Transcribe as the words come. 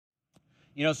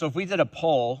So if we did a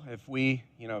poll, if we,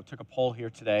 took a poll here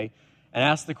today and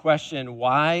asked the question,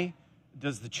 why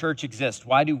does the church exist?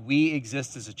 Why do we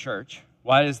exist as a church?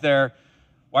 Why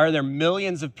are there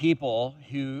millions of people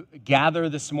who gather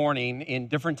this morning in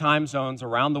different time zones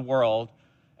around the world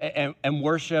and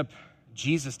worship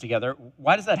Jesus together?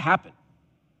 Why does that happen?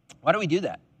 Why do we do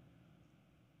that?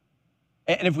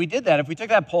 And if we did that, if we took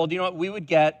that poll, do you know what? We would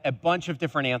get a bunch of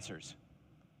different answers.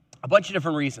 A bunch of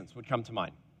different reasons would come to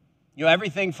mind.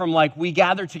 Everything from we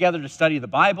gather together to study the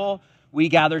Bible, we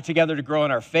gather together to grow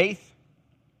in our faith,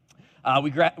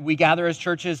 we gather as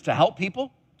churches to help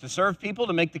people, to serve people,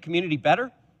 to make the community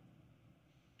better.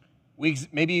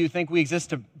 Maybe you think we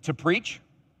exist to preach.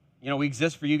 We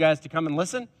exist for you guys to come and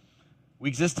listen. We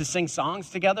exist to sing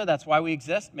songs together. That's why we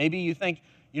exist. Maybe you think,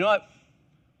 you know what?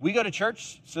 We go to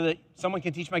church so that someone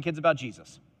can teach my kids about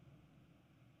Jesus.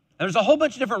 And there's a whole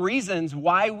bunch of different reasons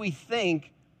why we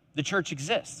think the church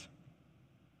exists.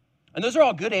 And those are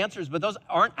all good answers, but those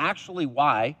aren't actually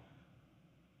why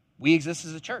we exist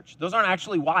as a church. Those aren't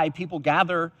actually why people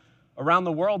gather around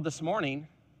the world this morning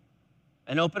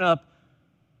and open up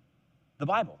the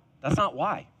Bible. That's not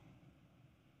why.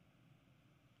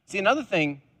 See, another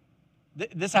thing,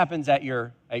 this happens at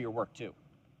your work too.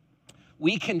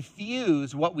 We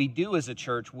confuse what we do as a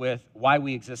church with why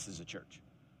we exist as a church.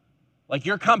 Like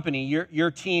your company,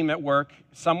 your team at work,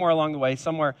 somewhere along the way,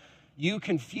 you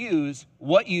confuse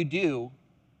what you do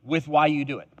with why you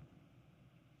do it.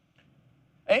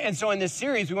 And so in this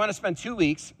series, we want to spend 2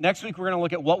 weeks. Next week, we're going to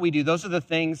look at what we do. Those are the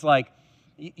things how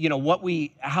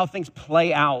things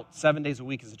play out 7 days a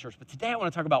week as a church. But today I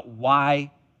want to talk about why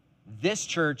this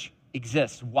church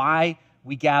exists, why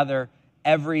we gather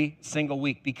every single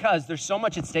week, because there's so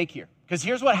much at stake here. Because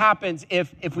here's what happens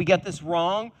if we get this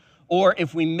wrong, or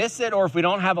if we miss it, or if we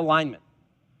don't have alignment.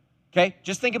 Okay?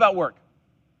 Just think about work.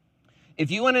 If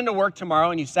you went into work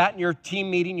tomorrow and you sat in your team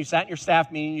meeting, you sat in your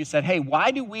staff meeting, you said, hey, why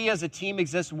do we as a team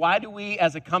exist? Why do we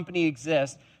as a company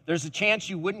exist? There's a chance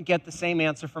you wouldn't get the same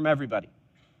answer from everybody.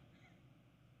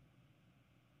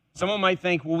 Someone might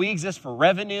think, well, we exist for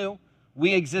revenue.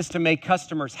 We exist to make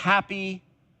customers happy.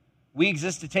 We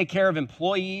exist to take care of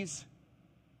employees.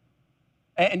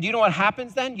 And do you know what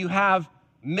happens then? You have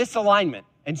misalignment.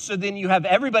 And so then you have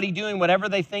everybody doing whatever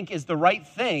they think is the right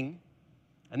thing,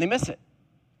 and they miss it.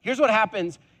 Here's what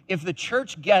happens if the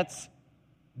church gets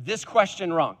this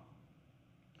question wrong.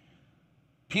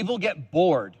 People get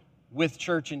bored with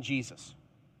church and Jesus.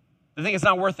 They think it's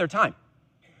not worth their time.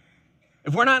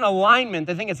 If we're not in alignment,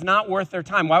 they think it's not worth their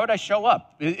time. Why would I show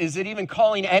up? Is it even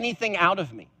calling anything out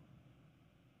of me?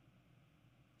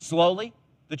 Slowly,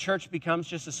 the church becomes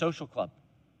just a social club.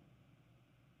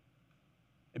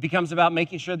 It becomes about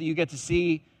making sure that you get to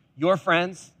see your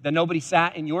friends, that nobody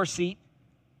sat in your seat.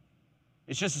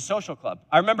 It's just a social club.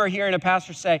 I remember hearing a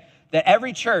pastor say that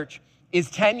every church is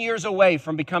 10 years away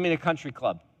from becoming a country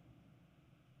club.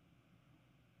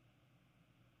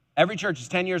 Every church is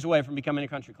 10 years away from becoming a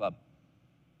country club.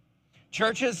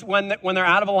 Churches, when they're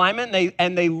out of alignment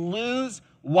and they lose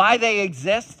why they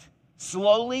exist,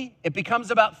 slowly it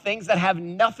becomes about things that have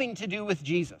nothing to do with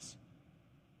Jesus.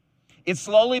 It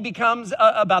slowly becomes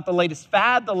about the latest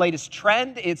fad, the latest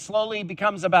trend. It slowly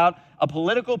becomes about a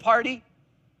political party.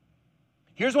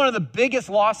 Here's one of the biggest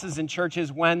losses in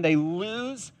churches: when they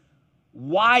lose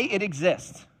why it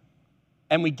exists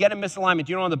and we get a misalignment.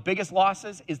 Do you know one of the biggest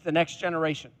losses is the next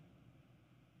generation?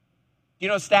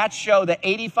 Stats show that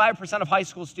 85% of high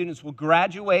school students will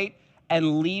graduate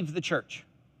and leave the church.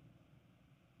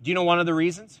 Do you know one of the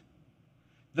reasons?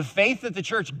 The faith that the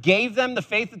church gave them, the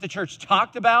faith that the church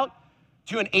talked about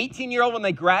to an 18-year-old when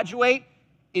they graduate,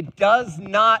 it does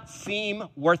not seem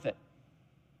worth it.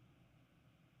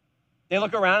 They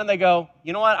look around and they go,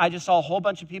 you know what? I just saw a whole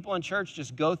bunch of people in church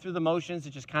just go through the motions.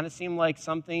 It just kind of seemed like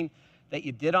something that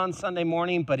you did on Sunday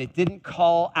morning, but it didn't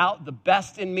call out the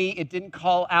best in me. It didn't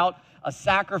call out a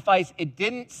sacrifice. It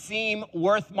didn't seem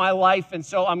worth my life, and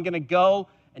so I'm going to go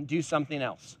and do something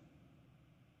else.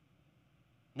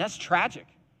 And that's tragic.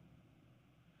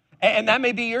 And that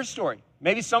may be your story.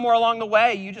 Maybe somewhere along the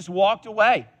way, you just walked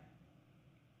away.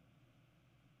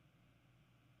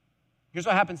 Here's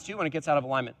what happens too when it gets out of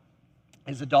alignment.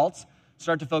 As adults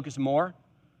start to focus more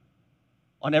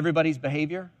on everybody's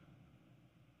behavior,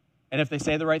 and if they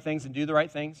say the right things and do the right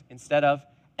things, instead of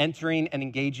entering and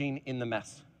engaging in the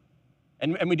mess.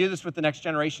 And we do this with the next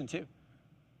generation too.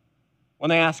 When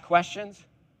they ask questions,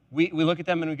 we look at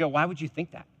them and we go, why would you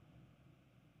think that?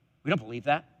 We don't believe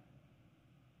that.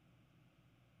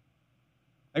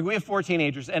 Like, we have 4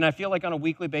 teenagers, and I feel like on a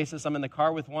weekly basis, I'm in the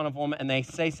car with one of them, and they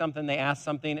say something, they ask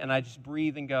something, and I just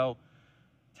breathe and go,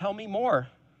 tell me more.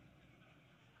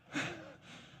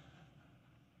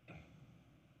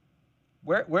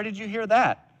 Where did you hear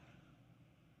that?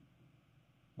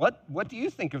 What do you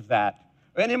think of that?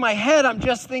 And in my head, I'm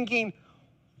just thinking,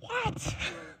 what?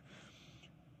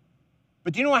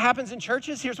 But do you know what happens in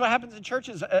churches? Here's what happens in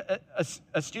churches.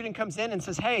 A student comes in and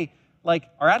says, hey, like,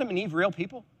 are Adam and Eve real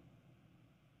people?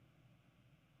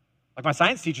 Like my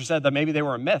science teacher said that maybe they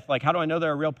were a myth. Like, how do I know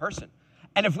they're a real person?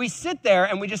 And if we sit there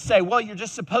and we just say, well, you're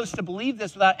just supposed to believe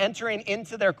this without entering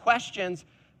into their questions,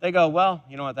 they go, well,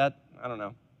 you know what, I don't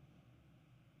know.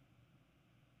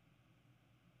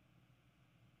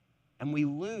 And we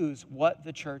lose what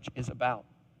the church is about.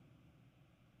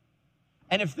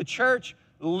 And if the church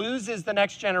loses the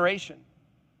next generation,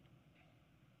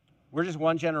 we're just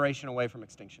one generation away from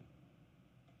extinction.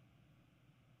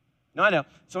 No, I know.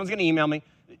 Someone's going to email me.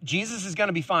 Jesus is going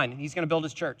to be fine, and he's going to build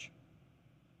his church.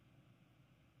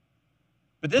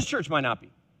 But this church might not be.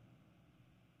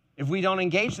 If we don't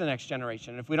engage the next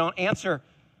generation, if we don't answer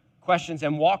questions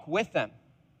and walk with them,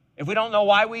 if we don't know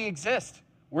why we exist,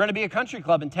 we're going to be a country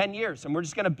club in 10 years, and we're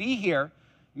just going to be here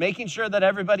making sure that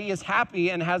everybody is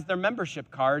happy and has their membership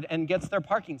card and gets their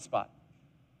parking spot.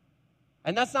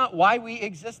 And that's not why we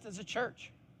exist as a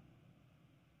church.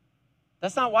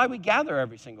 That's not why we gather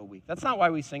every single week. That's not why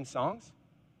we sing songs.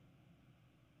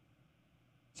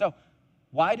 So,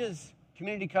 why does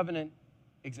Community Covenant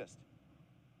exist?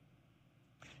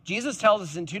 Jesus tells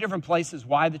us in two different places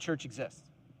why the church exists.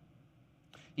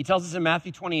 He tells us in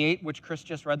Matthew 28, which Chris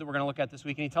just read that we're going to look at this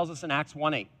week, and he tells us in Acts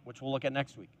 1:8, which we'll look at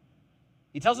next week.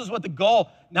 He tells us what the goal,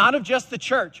 not of just the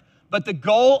church, but the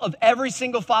goal of every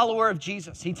single follower of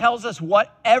Jesus. He tells us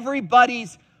what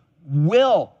everybody's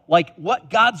will, like what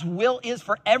God's will is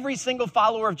for every single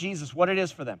follower of Jesus, what it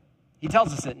is for them. He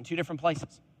tells us it in two different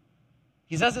places.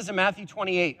 He says this in Matthew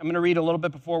 28. I'm going to read a little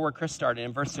bit before where Chris started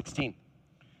in verse 16.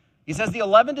 He says, the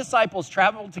 11 disciples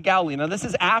traveled to Galilee. Now, this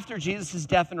is after Jesus'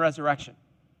 death and resurrection.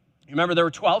 You remember there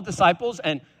were 12 disciples,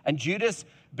 and Judas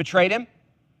betrayed him.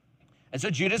 And so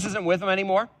Judas isn't with them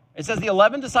anymore. It says the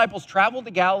 11 disciples traveled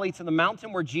to Galilee to the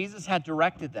mountain where Jesus had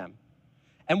directed them.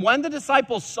 And when the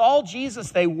disciples saw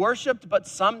Jesus, they worshiped, but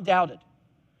some doubted.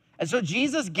 And so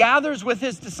Jesus gathers with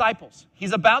his disciples.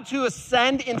 He's about to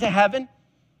ascend into heaven.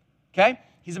 Okay?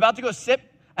 He's about to go sit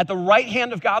at the right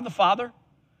hand of God the Father.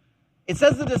 It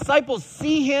says the disciples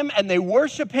see him and they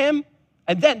worship him.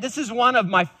 And then, this is one of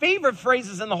my favorite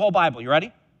phrases in the whole Bible. You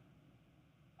ready?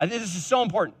 I think this is so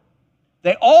important.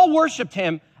 They all worshiped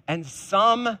him and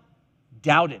some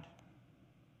doubted.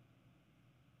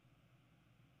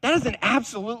 That is an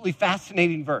absolutely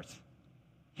fascinating verse.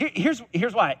 Here's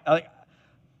why.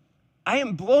 I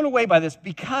am blown away by this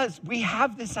because we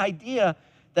have this idea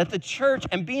that the church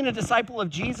and being a disciple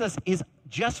of Jesus is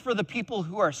just for the people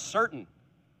who are certain.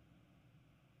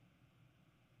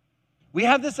 We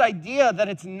have this idea that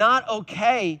it's not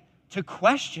okay to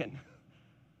question.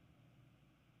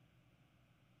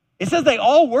 It says they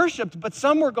all worshiped, but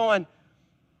some were going,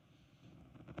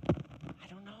 I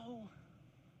don't know.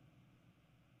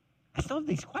 I still have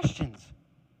these questions.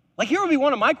 Like, here would be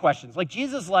one of my questions. Like,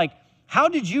 Jesus, like, how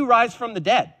did you rise from the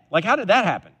dead? Like, how did that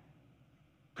happen?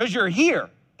 Because you're here.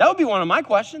 That would be one of my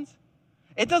questions.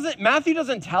 Matthew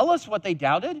doesn't tell us what they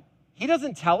doubted. He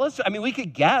doesn't tell us. I mean, we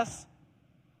could guess.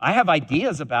 I have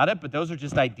ideas about it, but those are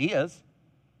just ideas.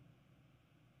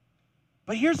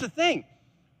 But here's the thing,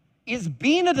 is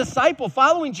being a disciple,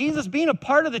 following Jesus, being a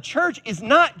part of the church is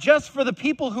not just for the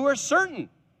people who are certain.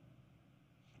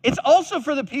 It's also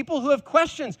for the people who have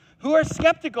questions, who are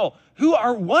skeptical, who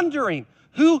are wondering,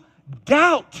 who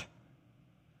doubt.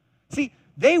 See,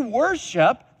 they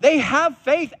worship, they have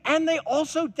faith, and they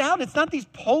also doubt. It's not these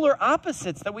polar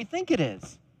opposites that we think it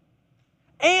is.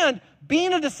 And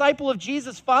being a disciple of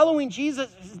Jesus, following Jesus,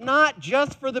 is not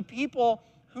just for the people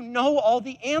who know all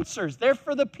the answers. They're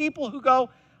for the people who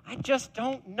go, I just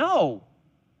don't know.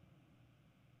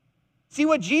 See,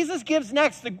 what Jesus gives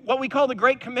next, what we call the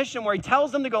Great Commission, where he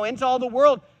tells them to go into all the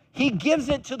world, he gives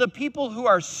it to the people who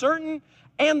are certain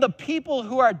and the people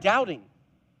who are doubting.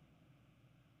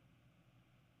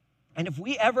 And if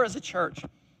we ever as a church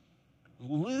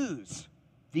lose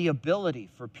the ability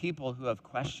for people who have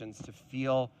questions to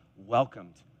feel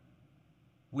welcomed,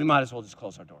 we might as well just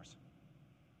close our doors.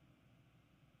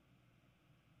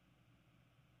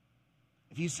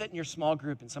 If you sit in your small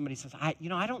group and somebody says, I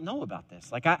don't know about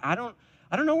this. Like, I don't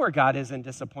know where God is in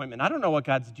disappointment. I don't know what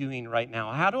God's doing right now.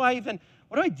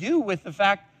 What do I do with the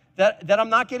fact that I'm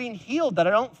not getting healed, that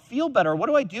I don't feel better? What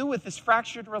do I do with this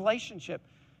fractured relationship?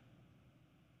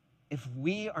 If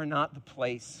we are not the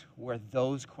place where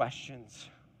those questions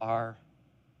are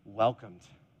welcomed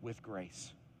with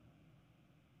grace,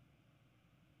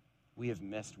 we have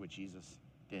missed what Jesus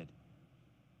did.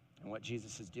 and what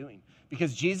Jesus is doing.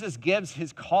 Because Jesus gives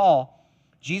his call,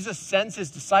 Jesus sends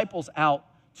his disciples out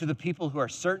to the people who are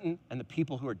certain and the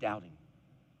people who are doubting.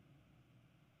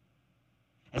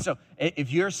 And so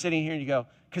if you're sitting here and you go,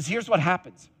 because here's what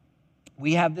happens.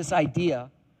 We have this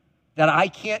idea that I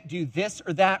can't do this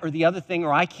or that or the other thing,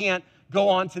 or I can't go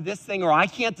on to this thing, or I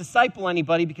can't disciple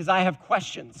anybody because I have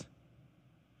questions.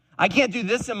 I can't do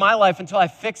this in my life until I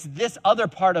fix this other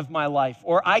part of my life.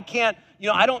 Or I can't,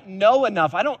 I don't know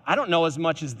enough. I don't know as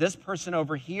much as this person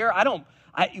over here.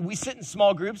 We sit in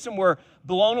small groups and we're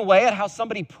blown away at how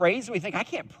somebody prays, and we think, I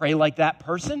can't pray like that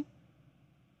person.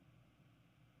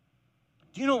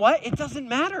 Do you know what? It doesn't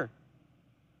matter.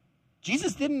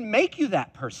 Jesus didn't make you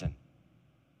that person.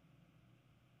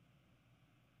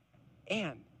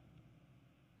 And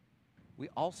we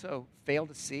also fail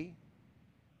to see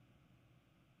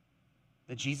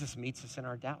that Jesus meets us in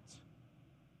our doubts.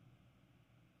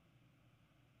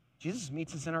 Jesus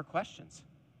meets us in our questions.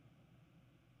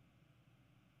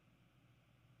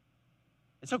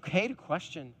 It's okay to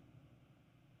question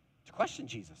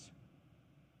Jesus.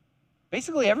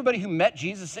 Basically, everybody who met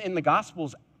Jesus in the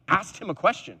Gospels asked him a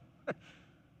question.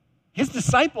 His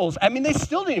disciples, they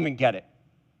still didn't even get it.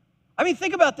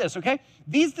 Think about this, okay?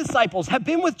 These disciples have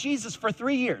been with Jesus for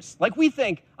 3 years. Like we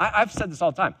think, I've said this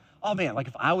all the time, oh man, like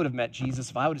if I would have met Jesus,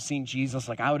 if I would have seen Jesus,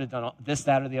 like I would have done this,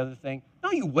 that, or the other thing.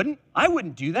 No, you wouldn't. I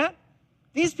wouldn't do that.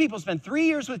 These people spent 3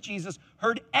 years with Jesus,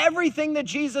 heard everything that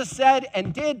Jesus said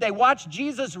and did. They watched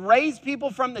Jesus raise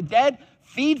people from the dead,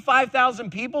 feed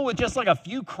 5,000 people with just like a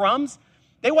few crumbs.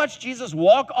 They watched Jesus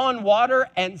walk on water,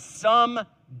 and some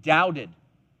doubted.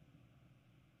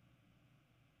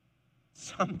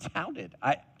 Some doubted.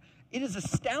 It is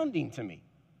astounding to me.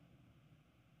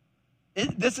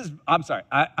 I'm sorry,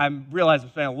 I realize I'm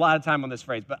spending a lot of time on this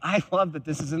phrase, but I love that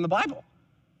this is in the Bible.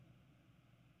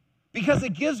 Because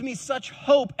it gives me such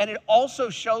hope, and it also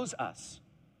shows us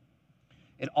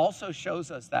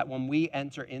that when we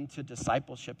enter into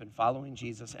discipleship and following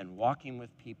Jesus and walking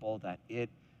with people, that it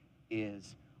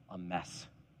is a mess.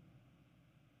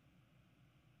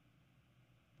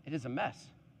 It is a mess.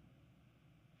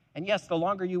 And yes, the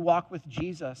longer you walk with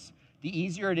Jesus, the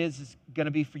easier it is going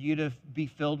to be for you to be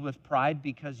filled with pride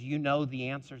because you know the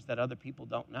answers that other people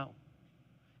don't know.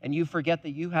 And you forget that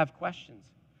you have questions.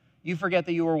 You forget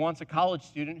that you were once a college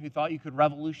student who thought you could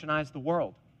revolutionize the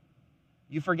world.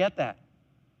 You forget that.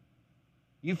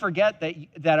 You forget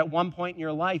that at one point in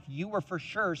your life, you were for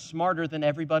sure smarter than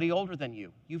everybody older than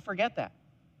you. You forget that.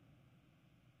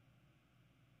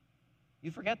 You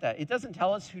forget that. It doesn't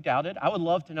tell us who doubted. I would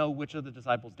love to know which of the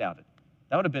disciples doubted.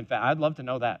 That would have been I'd love to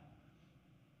know that.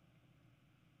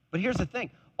 But here's the thing.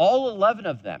 All 11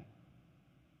 of them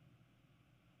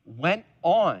went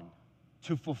on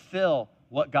to fulfill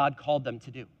what God called them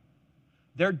to do.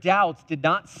 Their doubts did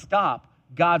not stop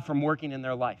God from working in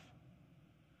their life.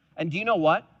 And do you know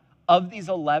what? Of these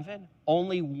 11,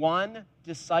 only one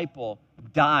disciple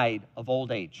died of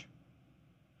old age.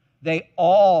 They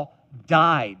all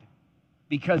died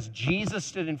because Jesus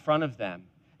stood in front of them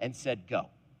and said, go.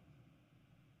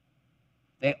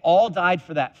 They all died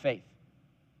for that faith.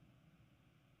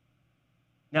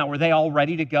 Now, were they all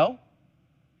ready to go?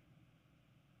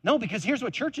 No, because here's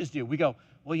what churches do. We go,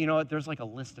 well, you know what? There's like a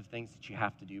list of things that you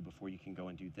have to do before you can go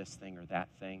and do this thing or that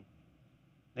thing.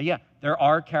 Now, yeah, there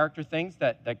are character things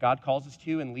that God calls us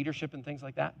to and leadership and things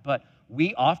like that. But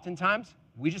we oftentimes,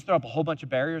 we just throw up a whole bunch of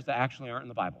barriers that actually aren't in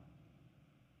the Bible.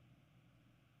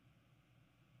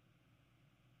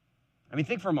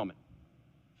 Think for a moment.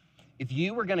 If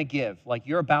you were going to give, like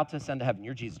you're about to ascend to heaven,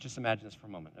 you're Jesus. Just imagine this for a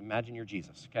moment. Imagine you're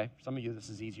Jesus, okay? For some of you, this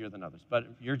is easier than others, but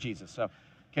you're Jesus. So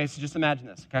just imagine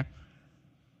this, okay?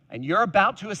 And you're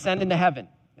about to ascend into heaven,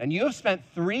 and you have spent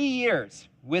 3 years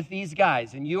with these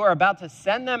guys, and you are about to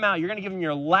send them out. You're going to give them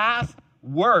your last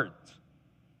words.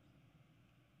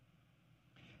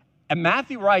 And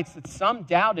Matthew writes that some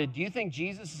doubted. Do you think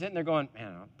Jesus is sitting there going,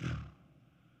 man,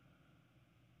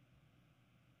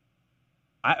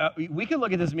 we could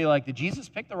look at this and be like, did Jesus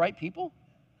pick the right people?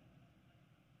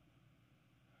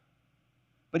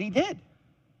 But he did.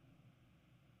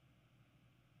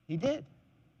 He did.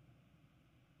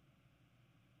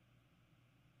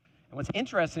 And what's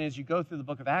interesting is you go through the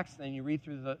book of Acts and then you read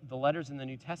through the letters in the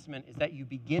New Testament is that you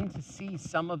begin to see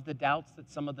some of the doubts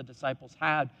that some of the disciples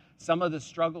had, some of the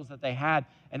struggles that they had,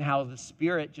 and how the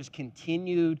Spirit just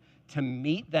continued to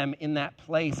meet them in that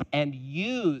place and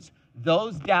use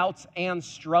those doubts and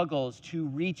struggles to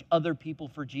reach other people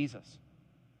for Jesus.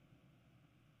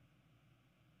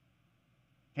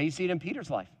 Okay, you see it in Peter's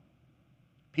life.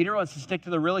 Peter wants to stick to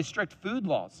the really strict food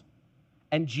laws.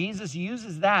 And Jesus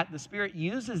uses that, the Spirit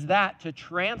uses that to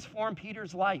transform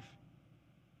Peter's life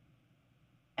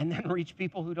and then reach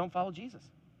people who don't follow Jesus.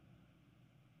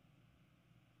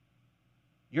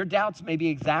 Your doubts may be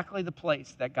exactly the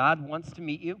place that God wants to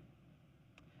meet you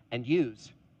and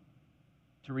use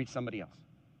to reach somebody else.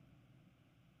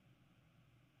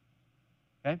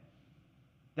 Okay?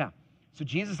 Now, so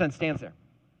Jesus then stands there.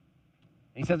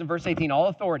 And he says in verse 18, all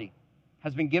authority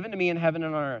has been given to me in heaven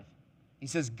and on earth. He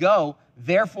says, go,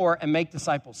 therefore, and make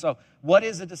disciples. So what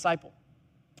is a disciple?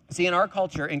 See, in our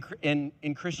culture, in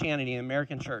Christianity, in the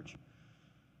American church,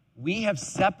 we have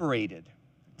separated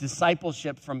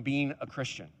discipleship from being a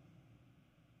Christian.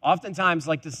 Oftentimes,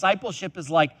 like, discipleship is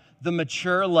like the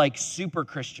mature, like, super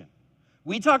Christian.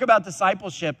 We talk about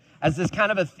discipleship as this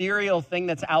kind of ethereal thing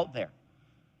that's out there.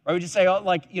 Or we just say, oh,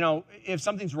 like, you know, if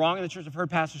something's wrong in the church, I've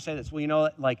heard pastors say this, well, you know,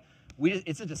 like,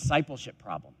 it's a discipleship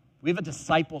problem. We have a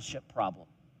discipleship problem.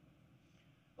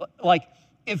 Like,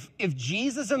 if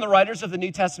Jesus and the writers of the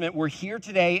New Testament were here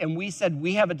today and we said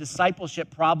we have a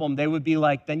discipleship problem, they would be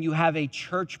like, then you have a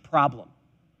church problem.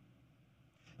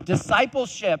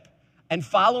 Discipleship and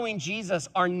following Jesus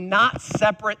are not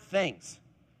separate things.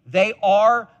 They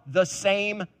are the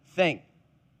same thing.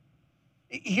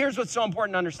 Here's what's so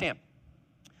important to understand.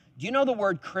 Do you know the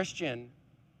word Christian?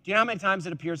 Do you know how many times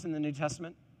it appears in the New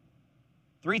Testament?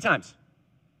 3 times.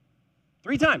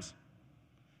 3 times.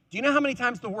 Do you know how many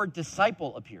times the word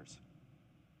disciple appears?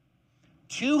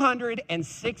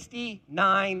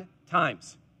 269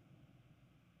 times.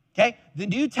 Okay? The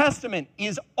New Testament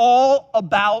is all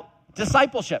about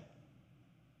discipleship.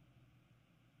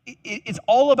 It's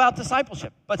all about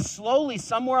discipleship. But slowly,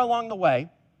 somewhere along the way,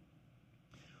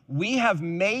 we have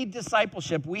made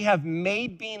discipleship, we have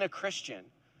made being a Christian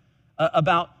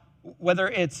about whether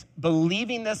it's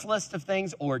believing this list of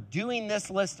things or doing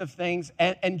this list of things.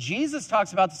 And Jesus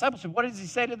talks about discipleship. What does he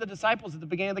say to the disciples at the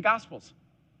beginning of the Gospels?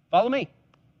 Follow me.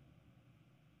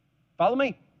 Follow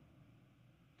me.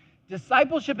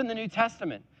 Discipleship in the New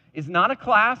Testament is not a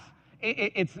class.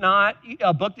 It's not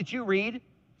a book that you read.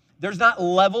 There's not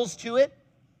levels to it.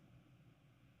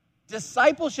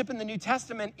 Discipleship in the New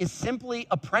Testament is simply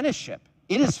apprenticeship.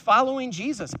 It is following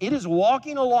Jesus. It is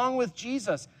walking along with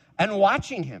Jesus and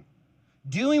watching him,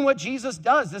 doing what Jesus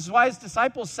does. This is why his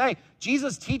disciples say,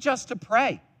 Jesus, teach us to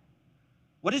pray.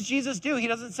 What does Jesus do? He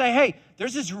doesn't say, hey,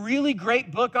 there's this really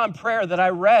great book on prayer that I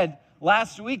read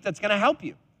last week that's going to help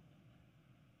you.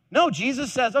 No,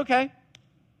 Jesus says, okay.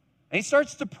 And he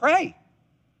starts to pray.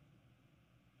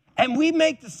 And we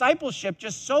make discipleship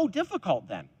just so difficult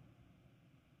then.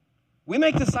 We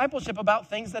make discipleship about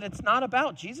things that it's not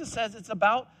about. Jesus says it's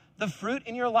about the fruit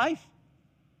in your life.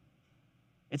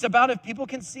 It's about if people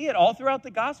can see it. All throughout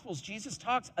the Gospels, Jesus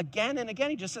talks again and again.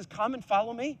 He just says, come and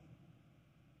follow me.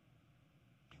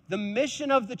 The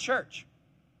mission of the church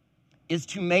is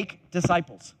to make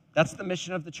disciples. That's the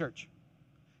mission of the church.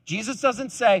 Jesus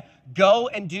doesn't say, go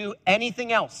and do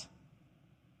anything else.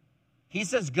 He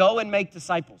says, go and make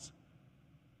disciples.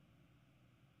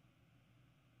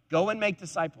 Go and make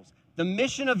disciples. The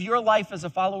mission of your life as a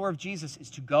follower of Jesus is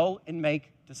to go and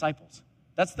make disciples.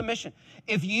 That's the mission.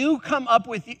 If you come up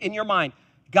with, in your mind,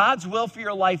 God's will for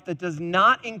your life that does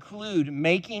not include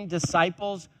making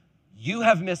disciples, you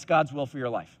have missed God's will for your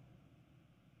life.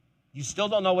 You still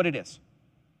don't know what it is.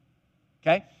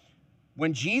 Okay?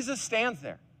 When Jesus stands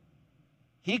there,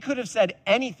 he could have said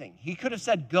anything. He could have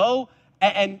said, go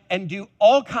and do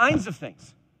all kinds of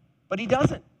things. But he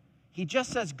doesn't. He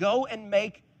just says, go and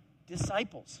make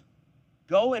disciples.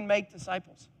 Go and make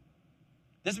disciples.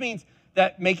 This means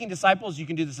that making disciples, you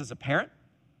can do this as a parent,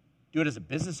 do it as a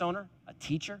business owner, a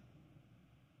teacher.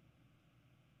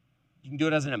 You can do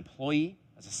it as an employee,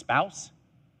 as a spouse.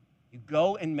 You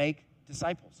go and make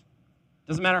disciples.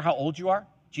 Doesn't matter how old you are.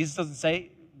 Jesus doesn't say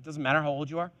it doesn't matter how old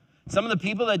you are. Some of the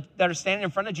people that are standing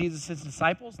in front of Jesus, his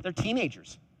disciples, they're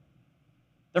teenagers.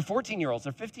 They're 14-year-olds.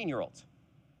 They're 15-year-olds.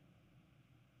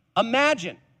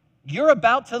 Imagine you're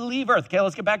about to leave earth. Okay,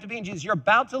 let's get back to being Jesus. You're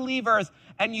about to leave earth,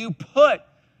 and you put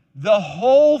the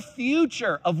whole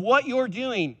future of what you're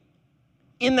doing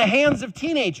in the hands of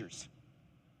teenagers.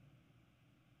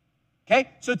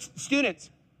 Okay, so students,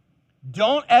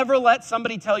 don't ever let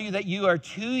somebody tell you that you are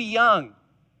too young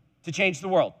to change the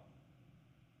world.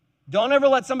 Don't ever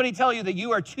let somebody tell you that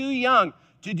you are too young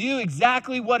to do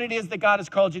exactly what it is that God has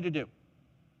called you to do.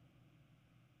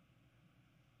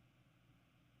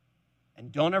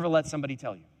 And don't ever let somebody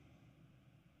tell you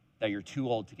that you're too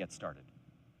old to get started.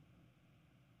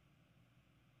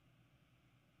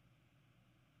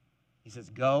 He says,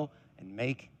 go and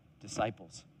make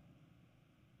disciples.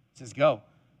 He says, go,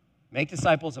 make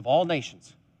disciples of all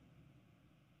nations,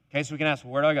 Okay, so we can ask,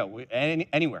 well, where do I go?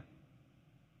 Anywhere.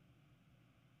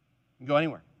 You can go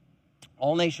anywhere.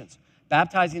 All nations,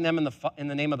 baptizing them in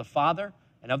the name of the Father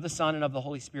and of the Son and of the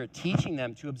Holy Spirit, teaching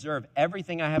them to observe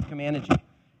everything I have commanded you.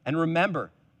 And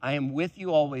remember, I am with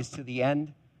you always to the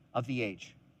end of the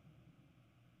age.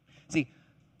 See,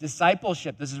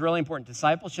 discipleship, this is really important.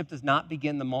 Discipleship does not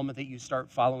begin the moment that you start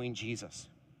following Jesus.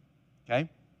 Okay?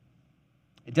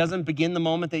 It doesn't begin the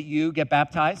moment that you get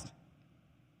baptized.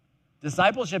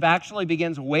 Discipleship actually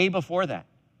begins way before that.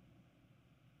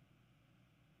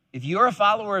 If you're a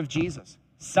follower of Jesus,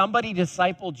 somebody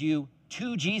discipled you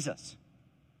to Jesus.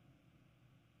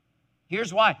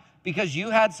 Here's why. Because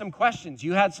you had some questions,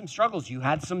 you had some struggles, you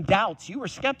had some doubts, you were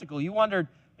skeptical, you wondered,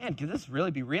 man, could this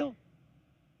really be real?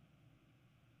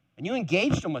 And you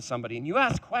engaged them with somebody, and you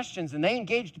asked questions, and they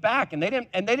engaged back, and they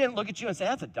didn't look at you and say,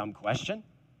 that's a dumb question.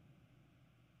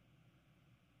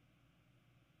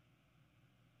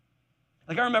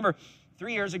 Like I remember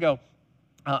 3 years ago,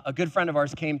 a good friend of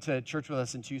ours came to church with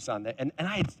us in Tucson, and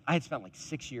I had spent like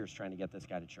 6 years trying to get this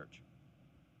guy to church.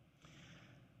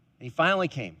 And he finally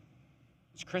came.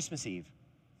 It was Christmas Eve.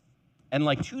 And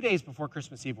like 2 days before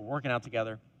Christmas Eve, we're working out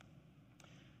together.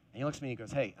 And he looks at me and he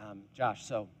goes, hey, Josh,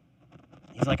 so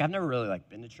he's like, I've never really like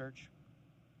been to church.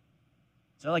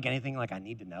 Is there like anything like I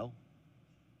need to know?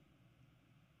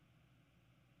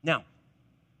 Now,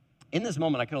 in this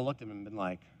moment, I could have looked at him and been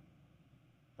like,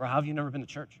 bro, how have you never been to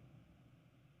church?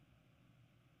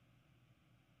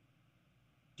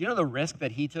 Do you know the risk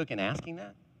that he took in asking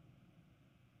that?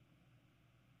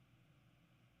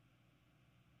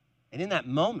 And in that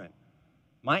moment,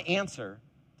 my answer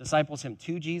disciples him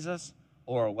to Jesus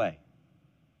or away.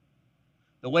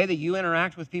 The way that you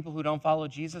interact with people who don't follow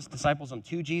Jesus disciples them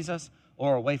to Jesus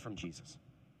or away from Jesus.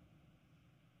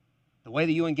 The way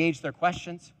that you engage their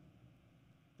questions,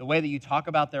 the way that you talk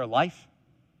about their life.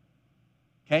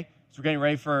 Okay, so we're getting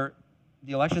ready for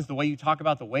the elections. The way you talk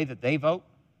about the way that they vote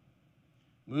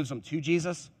moves them to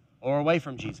Jesus or away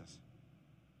from Jesus.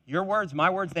 Your words, my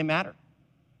words, they matter.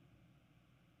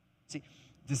 See,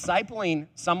 discipling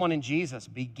someone in Jesus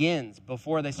begins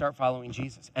before they start following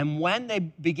Jesus. And when they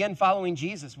begin following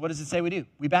Jesus, what does it say we do?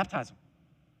 We baptize them.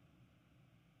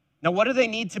 Now, what do they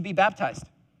need to be baptized?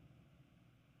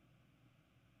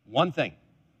 One thing.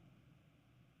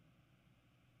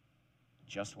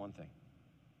 Just one thing.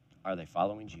 Are they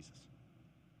following Jesus?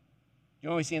 You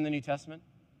know what we see in the New Testament?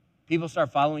 People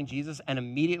start following Jesus, and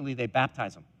immediately they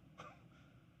baptize them.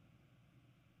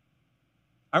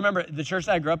 I remember the church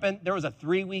that I grew up in, there was a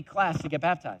 3-week class to get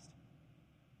baptized.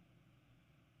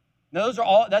 Now,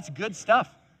 that's good stuff.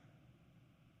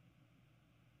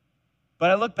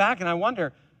 But I look back and I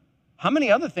wonder, how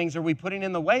many other things are we putting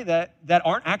in the way that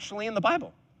aren't actually in the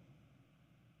Bible?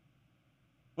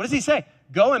 What does he say?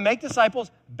 Go and make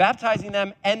disciples, baptizing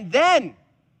them, and then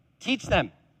teach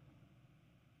them.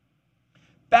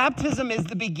 Baptism is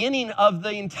the beginning of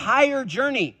the entire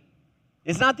journey.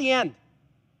 It's not the end.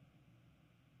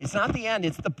 It's not the end.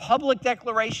 It's the public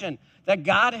declaration that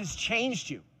God has changed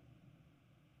you.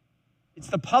 It's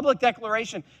the public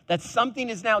declaration that something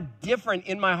is now different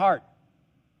in my heart,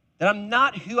 that I'm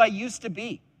not who I used to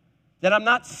be, that I'm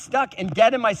not stuck and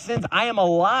dead in my sins. I am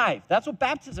alive. That's what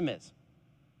baptism is.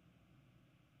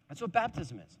 That's what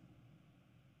baptism is.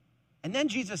 And then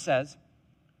Jesus says,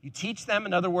 you teach them,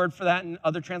 another word for that in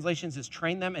other translations is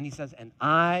train them, and he says, and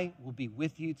I will be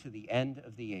with you to the end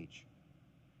of the age.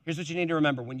 Here's what you need to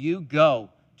remember. When you go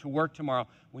to work tomorrow,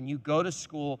 when you go to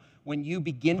school, when you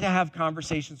begin to have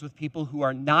conversations with people who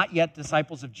are not yet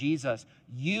disciples of Jesus,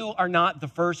 you are not the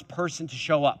first person to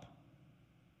show up.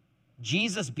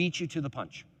 Jesus beat you to the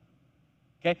punch.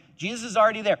 Okay? Jesus is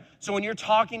already there. So when you're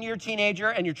talking to your teenager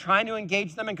and you're trying to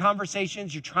engage them in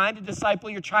conversations, you're trying to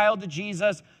disciple your child to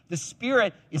Jesus, the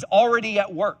Spirit is already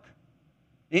at work.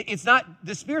 The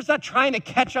Spirit's not trying to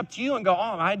catch up to you and go,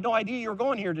 oh, I had no idea you were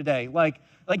going here today. Like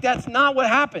that's not what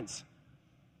happens.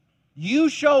 You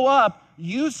show up,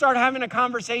 you start having a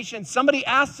conversation, somebody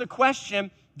asks a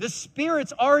question, the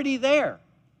Spirit's already there.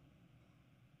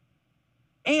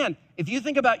 And if you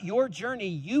think about your journey,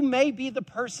 you may be the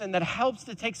person that helps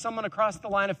to take someone across the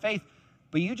line of faith,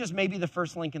 but you just may be the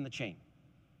first link in the chain.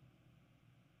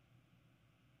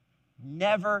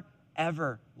 Never,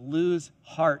 ever lose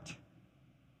heart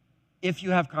if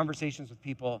you have conversations with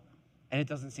people and it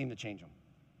doesn't seem to change them.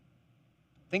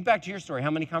 Think back to your story.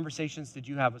 How many conversations did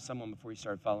you have with someone before you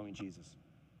started following Jesus?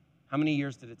 How many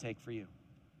years did it take for you?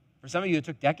 For some of you, it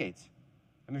took decades.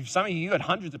 I mean, for some of you, you had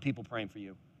hundreds of people praying for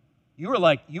you. You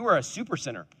were a super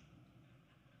sinner,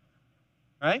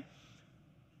 right?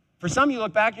 For some, you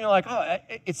look back and you're like, oh,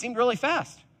 it seemed really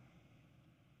fast.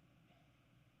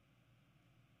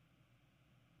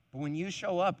 But when you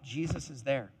show up, Jesus is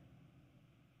there.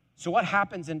 So what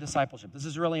happens in discipleship? This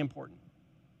is really important.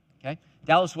 Okay?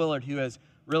 Dallas Willard, who has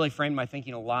really framed my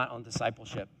thinking a lot on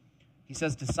discipleship, he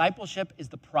says, discipleship is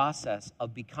the process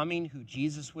of becoming who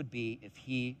Jesus would be if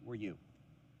he were you.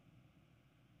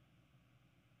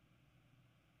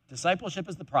 Discipleship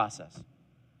is the process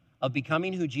of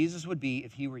becoming who Jesus would be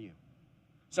if he were you.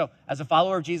 So, as a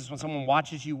follower of Jesus, when someone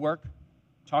watches you work,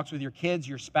 talks with your kids,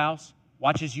 your spouse,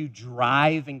 watches you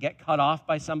drive and get cut off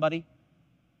by somebody,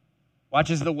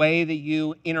 watches the way that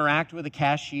you interact with a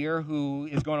cashier who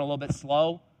is going a little bit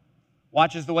slow,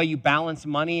 watches the way you balance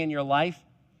money in your life,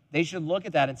 they should look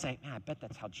at that and say, man, I bet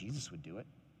that's how Jesus would do it.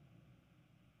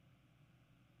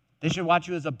 They should watch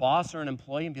you as a boss or an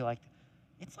employee and be like,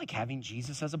 it's like having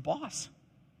Jesus as a boss.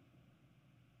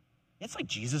 It's like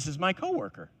Jesus is my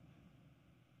coworker.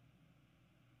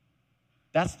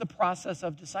 That's the process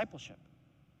of discipleship.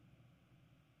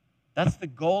 That's the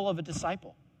goal of a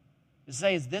disciple. To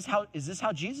say, is this how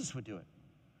Jesus would do it?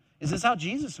 Is this how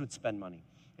Jesus would spend money?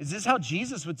 Is this how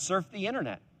Jesus would surf the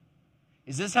internet?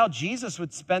 Is this how Jesus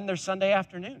would spend their Sunday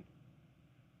afternoon?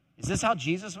 Is this how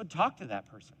Jesus would talk to that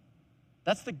person?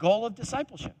 That's the goal of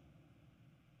discipleship.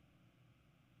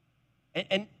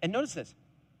 And notice this.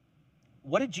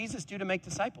 What did Jesus do to make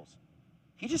disciples?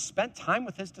 He just spent time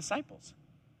with his disciples.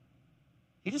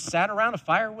 He just sat around a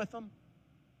fire with them.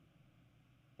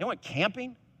 They went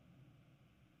camping.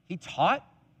 He taught.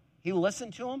 He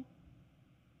listened to them.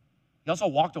 He also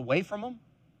walked away from them.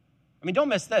 I mean, don't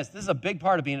miss this. This is a big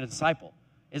part of being a disciple.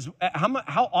 Is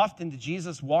how often did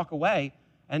Jesus walk away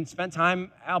and spend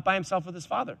time out by himself with his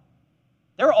Father?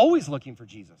 They were always looking for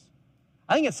Jesus.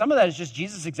 I think some of that is just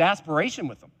Jesus' exasperation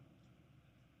with them.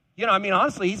 You know, I mean,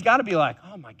 honestly, he's got to be like,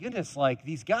 oh my goodness, like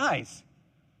these guys.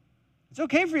 It's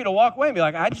okay for you to walk away and be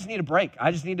like, I just need a break.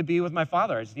 I just need to be with my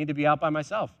Father. I just need to be out by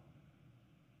myself.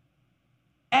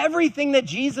 Everything that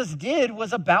Jesus did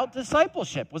was about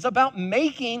discipleship, was about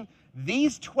making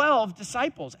these 12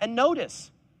 disciples. And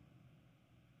notice,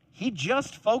 he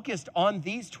just focused on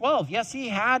these 12. Yes, he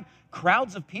had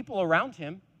crowds of people around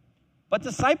him, but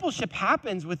discipleship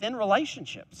happens within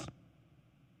relationships.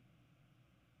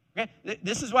 Okay?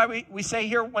 This is why we say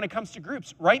here when it comes to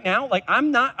groups, right now, like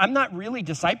I'm not really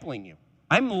discipling you.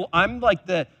 I'm like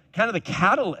the kind of the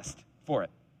catalyst for it.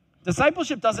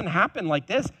 Discipleship doesn't happen like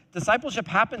this. Discipleship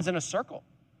happens in a circle.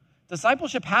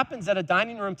 Discipleship happens at a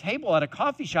dining room table, at a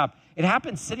coffee shop. It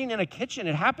happens sitting in a kitchen.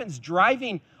 It happens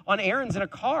driving on errands in a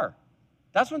car.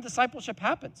 That's when discipleship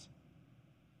happens.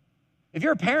 If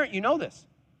you're a parent, you know this,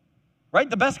 right?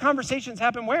 The best conversations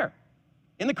happen where?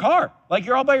 In the car. Like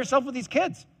you're all by yourself with these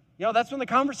kids. You know, that's when the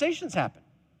conversations happen.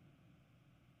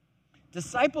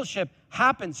 Discipleship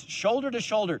happens shoulder to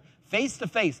shoulder, face to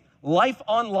face, life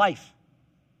on life.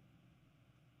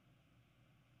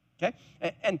 Okay?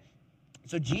 And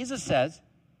so Jesus says,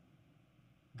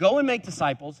 go and make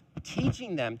disciples,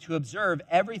 teaching them to observe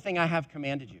everything I have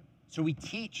commanded you. So we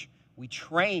teach, we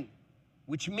train,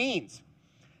 which means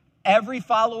every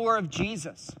follower of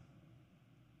Jesus,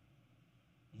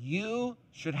 you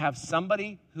should have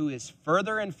somebody who is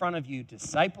further in front of you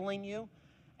discipling you,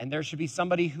 and there should be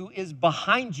somebody who is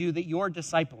behind you that you're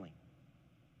discipling.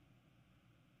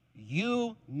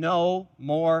 You know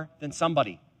more than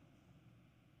somebody.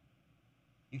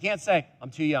 You can't say,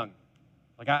 I'm too young.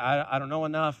 Like, I don't know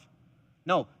enough.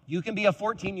 No, you can be a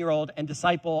 14-year-old and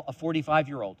disciple a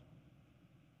 45-year-old.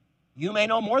 You may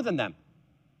know more than them.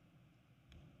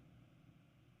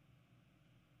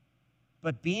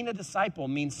 But being a disciple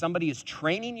means somebody is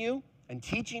training you and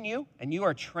teaching you, and you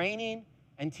are training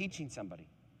and teaching somebody.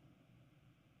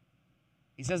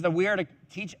 He says that we are to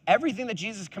teach everything that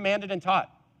Jesus commanded and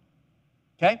taught.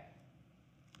 Okay?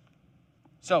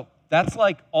 So that's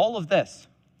like all of this.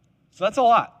 So that's a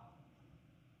lot.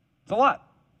 It's a lot.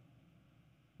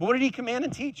 But what did he command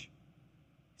and teach? He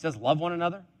says, love one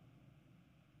another.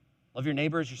 Love your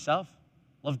neighbor as yourself.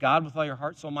 Love God with all your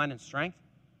heart, soul, mind, and strength.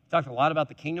 He talked a lot about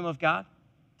the kingdom of God.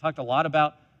 He talked a lot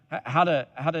about how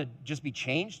to just be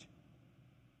changed.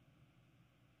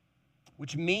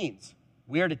 Which means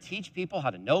we are to teach people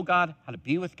how to know God, how to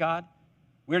be with God.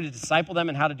 We are to disciple them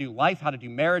in how to do life, how to do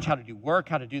marriage, how to do work,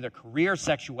 how to do their career,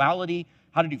 sexuality,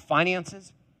 how to do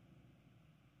finances.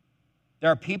 There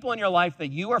are people in your life that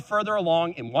you are further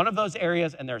along in one of those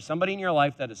areas, and there's somebody in your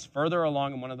life that is further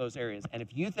along in one of those areas. And if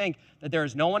you think that there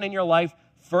is no one in your life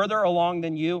further along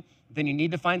than you, then you need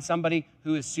to find somebody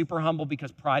who is super humble,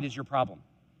 because pride is your problem.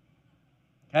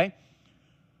 Okay?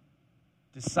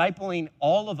 Discipling,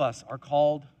 all of us are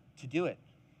called to do it.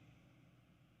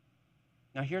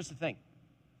 Now, here's the thing.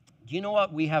 Do you know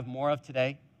what we have more of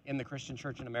today in the Christian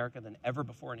church in America than ever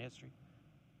before in history?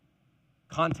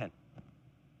 Content.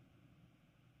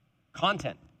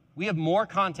 Content. We have more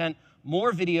content,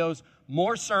 more videos,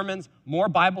 more sermons, more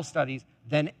Bible studies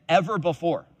than ever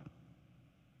before.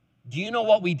 Do you know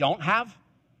what we don't have?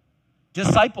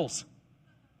 Disciples.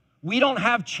 We don't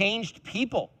have changed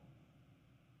people.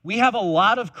 We have a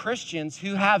lot of Christians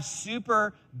who have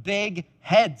super big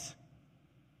heads.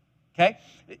 Okay?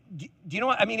 Do you know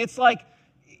what? I mean, it's like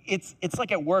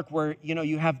at work where,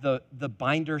 you have the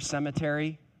binder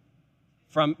cemetery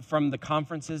from the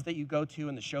conferences that you go to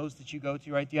and the shows that you go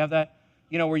to, right? Do you have that?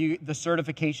 Where the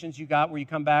certifications you got where you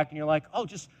come back and you're like, oh,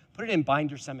 just put it in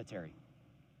binder cemetery.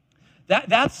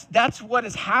 That's what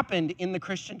has happened in the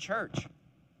Christian church.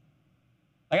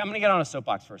 Like, I'm going to get on a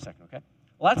soapbox for a second, okay?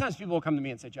 A lot of times people will come to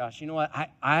me and say, Josh, you know what?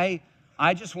 I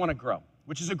just want to grow,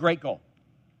 which is a great goal.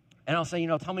 And I'll say,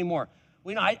 tell me more.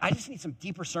 Well, I just need some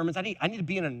deeper sermons. I need to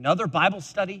be in another Bible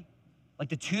study. Like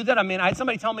the two that I'm in. I had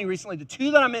somebody tell me recently, the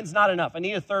two that I'm in is not enough. I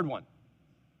need a third one.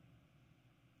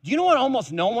 Do you know what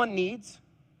almost no one needs?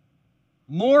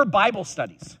 More Bible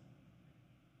studies.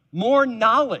 More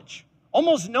knowledge.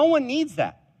 Almost no one needs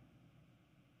that.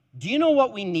 Do you know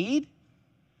what we need?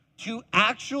 To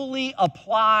actually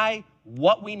apply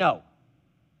what we know.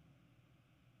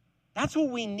 That's what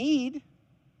we need.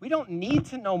 We don't need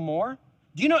to know more.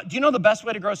 Do you know the best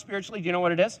way to grow spiritually? Do you know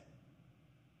what it is?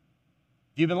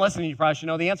 If you've been listening, you probably should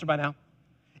know the answer by now.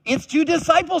 It's to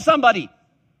disciple somebody.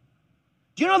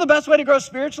 Do you know the best way to grow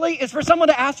spiritually is for someone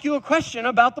to ask you a question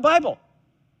about the Bible?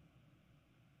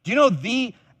 Do you know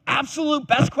the absolute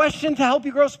best question to help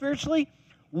you grow spiritually?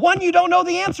 One you don't know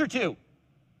the answer to.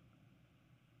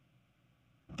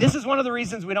 This is one of the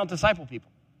reasons we don't disciple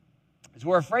people, is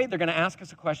we're afraid they're going to ask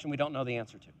us a question we don't know the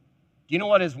answer to. Do you know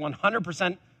what is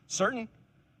 100% certain?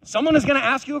 Someone is going to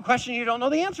ask you a question you don't know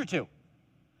the answer to.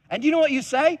 And do you know what you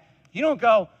say? You don't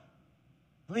go,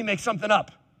 let me make something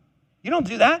up. You don't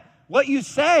do that. What you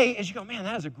say is you go, man,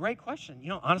 that is a great question.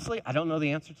 Honestly, I don't know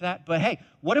the answer to that. But hey,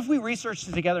 what if we researched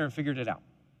it together and figured it out?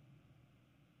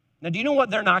 Now, do you know what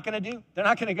they're not going to do? They're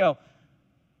not going to go,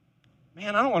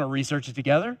 man, I don't want to research it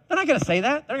together. They're not going to say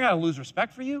that. They're going to lose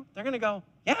respect for you. They're going to go,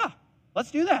 yeah,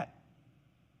 let's do that.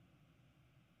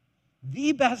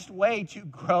 The best way to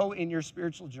grow in your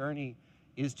spiritual journey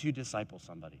is to disciple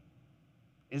somebody,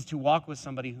 is to walk with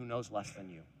somebody who knows less than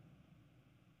you.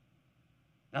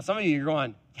 Now, some of you are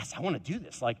going, yes, I want to do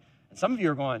this. And some of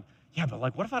you are going, yeah, but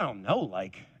what if I don't know,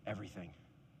 everything?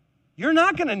 You're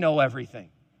not going to know everything.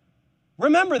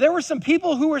 Remember, there were some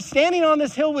people who were standing on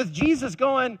this hill with Jesus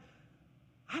going,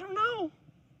 I don't know.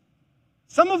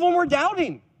 Some of them were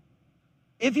doubting.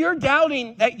 If you're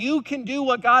doubting that you can do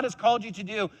what God has called you to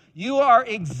do, you are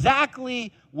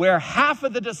exactly where half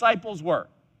of the disciples were.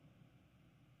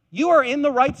 You are in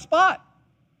the right spot.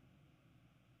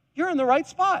 You're in the right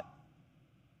spot.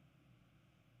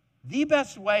 The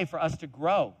best way for us to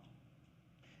grow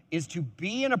is to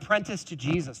be an apprentice to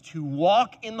Jesus, to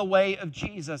walk in the way of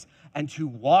Jesus, and to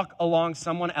walk along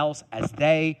someone else as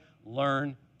they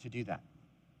learn to do that.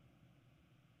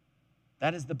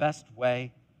 That is the best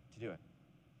way to do it.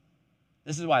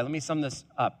 This is why, let me sum this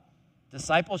up.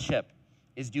 Discipleship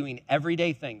is doing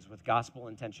everyday things with gospel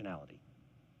intentionality.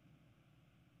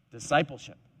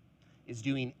 Discipleship is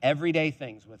doing everyday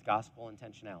things with gospel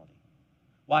intentionality.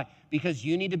 Why? Because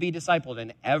you need to be discipled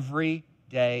in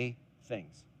everyday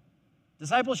things.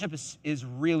 Discipleship is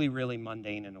really, really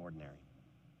mundane and ordinary.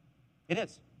 It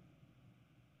is.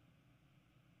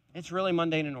 It's really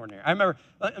mundane and ordinary. I remember,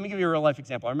 let me give you a real life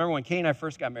example. I remember when Katie and I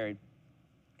first got married,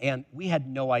 and we had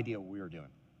no idea what we were doing.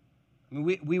 I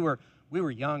mean, we were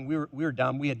young, we were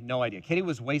dumb, we had no idea. Katie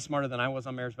was way smarter than I was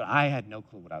on marriage, but I had no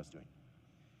clue what I was doing.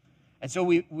 And so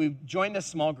we joined this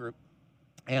small group,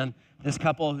 and this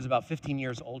couple who's about 15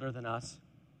 years older than us.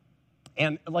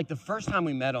 And the first time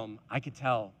we met them, I could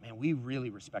tell, man, we really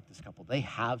respect this couple. They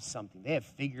have something. They have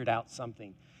figured out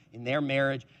something in their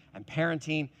marriage and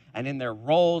parenting and in their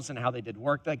roles and how they did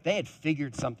work. They had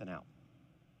figured something out.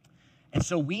 And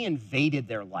so we invaded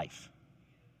their life,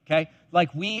 okay?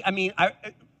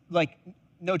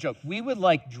 No joke. We would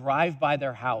drive by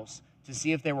their house to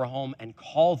see if they were home and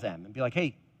call them and be like,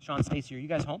 hey, Sean, Stacy, are you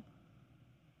guys home?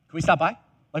 Can we stop by?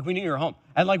 We knew you were home.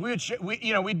 And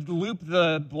we'd loop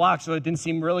the block so it didn't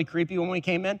seem really creepy when we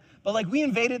came in. But we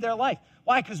invaded their life.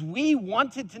 Why? Because we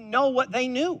wanted to know what they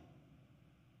knew.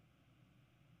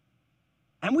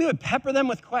 And we would pepper them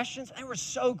with questions. They were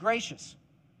so gracious.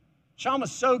 Sean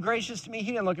was so gracious to me,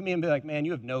 he didn't look at me and be like, man,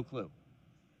 you have no clue.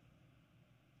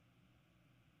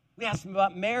 We asked them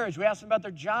about marriage. We asked them about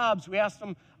their jobs. We asked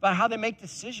them about how they make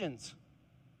decisions.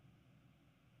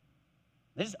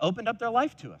 They just opened up their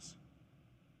life to us.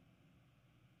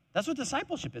 That's what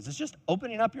discipleship is. It's just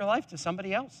opening up your life to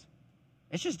somebody else.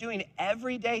 It's just doing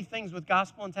everyday things with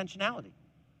gospel intentionality.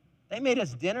 They made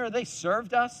us dinner. They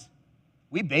served us.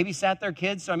 We babysat their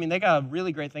kids. So, they got a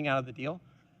really great thing out of the deal.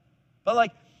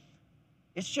 But,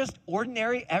 it's just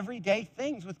ordinary, everyday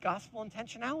things with gospel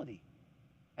intentionality.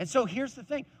 And so here's the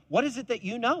thing. What is it that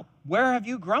you know? Where have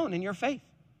you grown in your faith?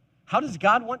 How does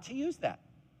God want to use that?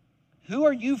 Who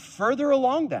are you further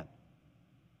along than?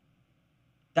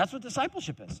 That's what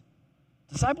discipleship is.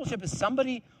 Discipleship is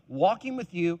somebody walking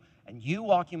with you and you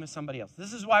walking with somebody else.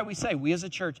 This is why we say we as a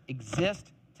church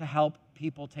exist to help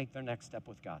people take their next step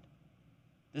with God.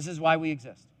 This is why we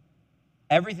exist.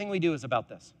 Everything we do is about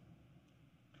this.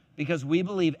 Because we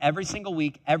believe every single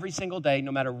week, every single day,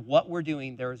 no matter what we're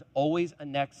doing, there is always a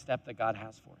next step that God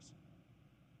has for us.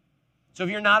 So if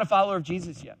you're not a follower of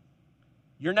Jesus yet,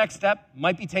 your next step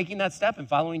might be taking that step and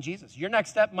following Jesus. Your next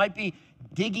step might be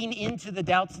digging into the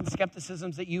doubts and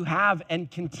skepticisms that you have and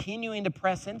continuing to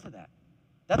press into that.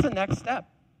 That's a next step.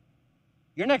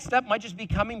 Your next step might just be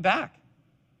coming back.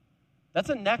 That's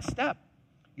a next step.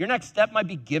 Your next step might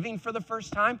be giving for the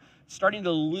first time, starting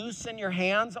to loosen your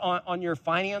hands on your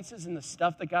finances and the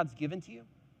stuff that God's given to you.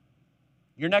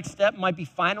 Your next step might be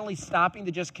finally stopping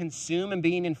to just consume and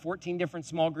being in 14 different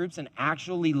small groups and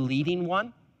actually leading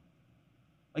one.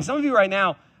 Like some of you right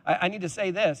now, I need to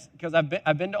say this because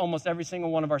I've been to almost every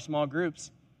single one of our small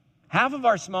groups. Half of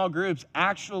our small groups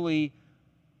actually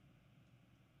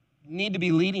need to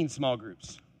be leading small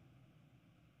groups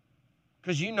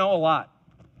because you know a lot.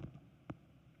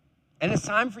 And it's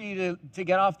time for you to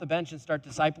get off the bench and start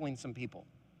discipling some people.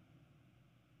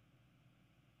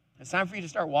 It's time for you to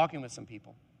start walking with some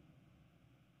people,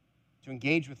 to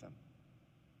engage with them.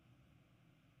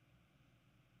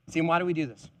 See, and why do we do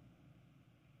this?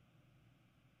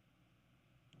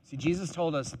 See, Jesus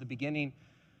told us at the beginning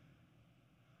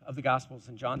of the Gospels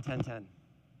in John 10:10,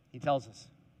 he tells us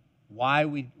why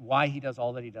he does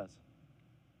all that he does.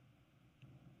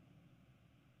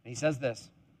 And he says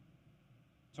this.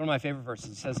 It's one of my favorite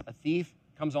verses. It says, "A thief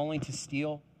comes only to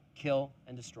steal, kill,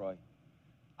 and destroy.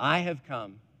 I have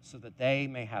come so that they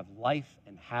may have life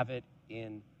and have it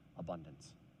in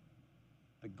abundance."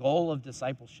 The goal of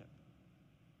discipleship,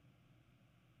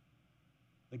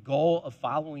 the goal of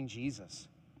following Jesus,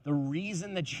 the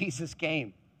reason that Jesus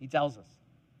came, he tells us,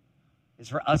 is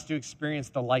for us to experience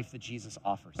the life that Jesus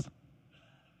offers.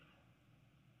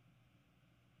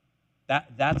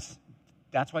 That's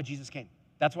why Jesus came.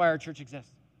 That's why our church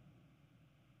exists.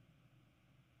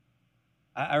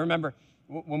 I remember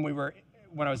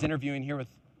when I was interviewing here with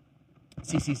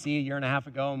CCC a year and a half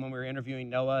ago, and when we were interviewing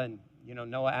Noah, and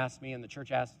Noah asked me, and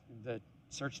the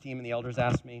search team and the elders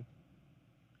asked me,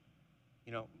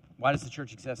 why does the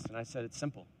church exist? And I said, it's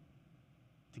simple.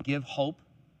 To give hope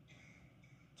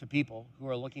to people who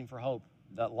are looking for hope,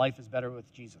 that life is better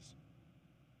with Jesus.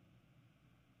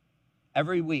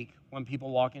 Every week when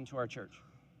people walk into our church,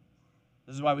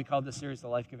 this is why we called this series The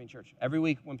Life-Giving Church. Every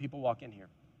week when people walk in here,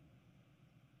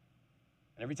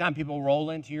 and every time people roll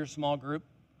into your small group,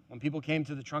 when people came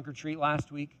to the trunk or treat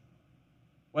last week,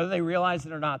 whether they realize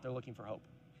it or not, they're looking for hope.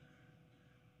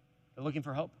 They're looking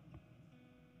for hope.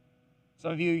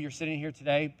 Some of you, you're sitting here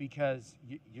today because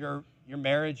your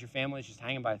marriage, your family is just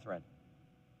hanging by a thread.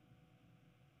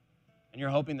 And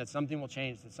you're hoping that something will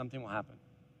change, that something will happen.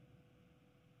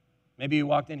 Maybe you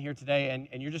walked in here today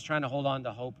and you're just trying to hold on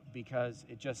to hope because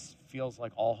it just feels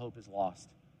like all hope is lost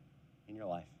in your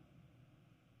life.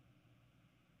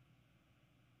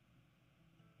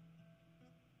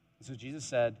 And so Jesus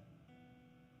said,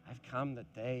 I've come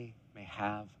that they may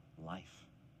have life.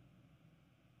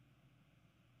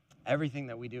 Everything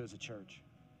that we do as a church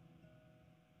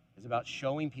is about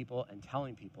showing people and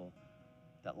telling people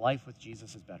that life with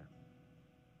Jesus is better.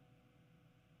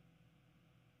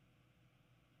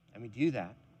 And we do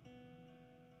that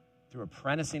through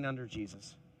apprenticing under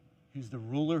Jesus, who's the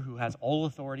ruler who has all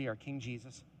authority, our King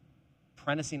Jesus,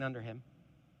 apprenticing under him,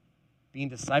 being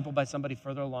discipled by somebody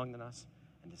further along than us,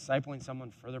 and discipling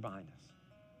someone further behind us.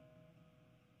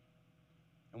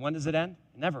 And when does it end?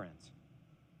 It never ends.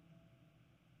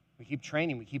 We keep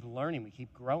training, we keep learning, we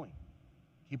keep growing,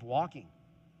 keep walking,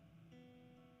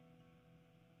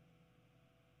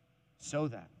 so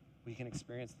that we can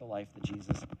experience the life that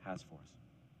Jesus has for us.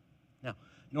 Now,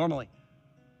 normally,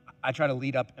 I try to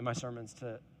lead up in my sermons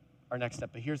to our next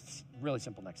step, but here's the really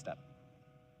simple next step.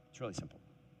 It's really simple.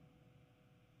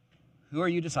 Who are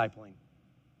you discipling,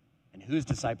 and who's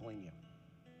discipling you?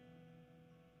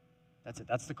 That's it.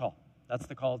 That's the call. That's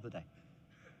the call of the day.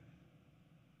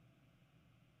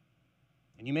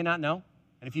 And you may not know,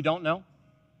 and if you don't know,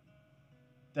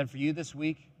 then for you this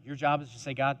week, your job is to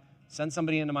say, God, Send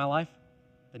somebody into my life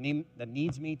that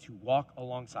needs me to walk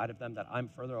alongside of them, that I'm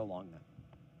further along than.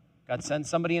 God, send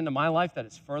somebody into my life that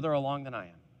is further along than I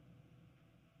am.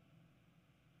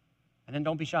 And then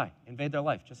don't be shy. Invade their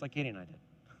life, just like Katie and I did.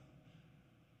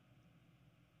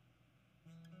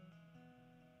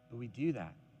 But we do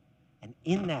that. And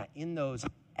in those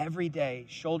everyday,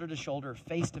 shoulder-to-shoulder,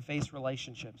 face-to-face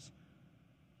relationships,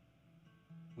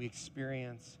 we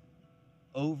experience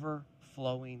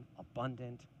overflowing,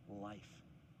 abundant life.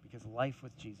 Because life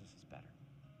with Jesus is better.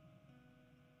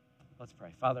 Let's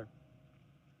pray. Father,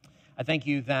 I thank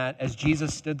you that as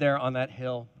Jesus stood there on that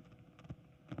hill,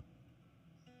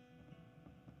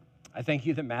 I thank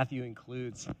you that Matthew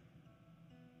includes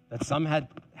that some had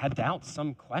doubts,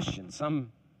 some questions,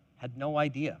 some had no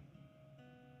idea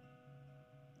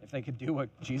if they could do what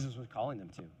Jesus was calling them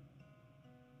to.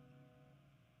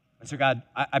 And so, God,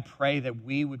 I pray that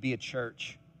we would be a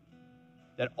church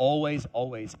that always,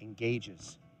 always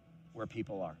engages where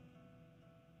people are.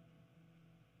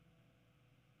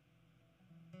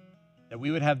 That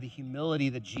we would have the humility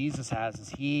that Jesus has as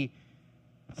he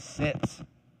sits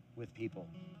with people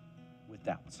with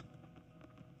doubts.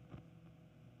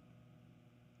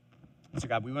 So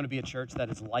God, we want to be a church that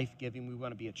is life-giving. We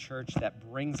want to be a church that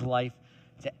brings life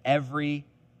to every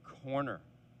corner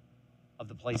of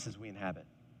the places we inhabit.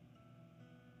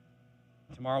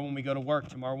 Tomorrow when we go to work,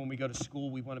 tomorrow when we go to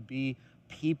school, we want to be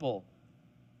people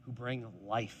who bring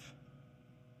life.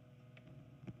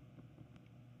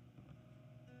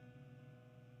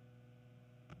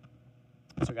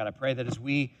 So God, I pray that as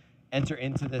we enter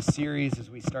into this series, as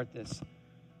we start this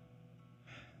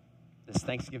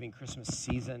Thanksgiving, Christmas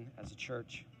season as a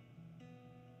church,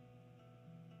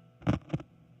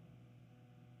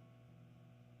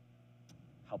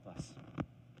 help us.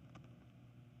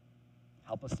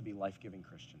 Help us to be life-giving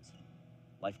Christians,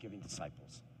 life-giving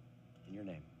disciples. In your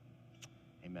name,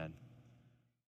 amen.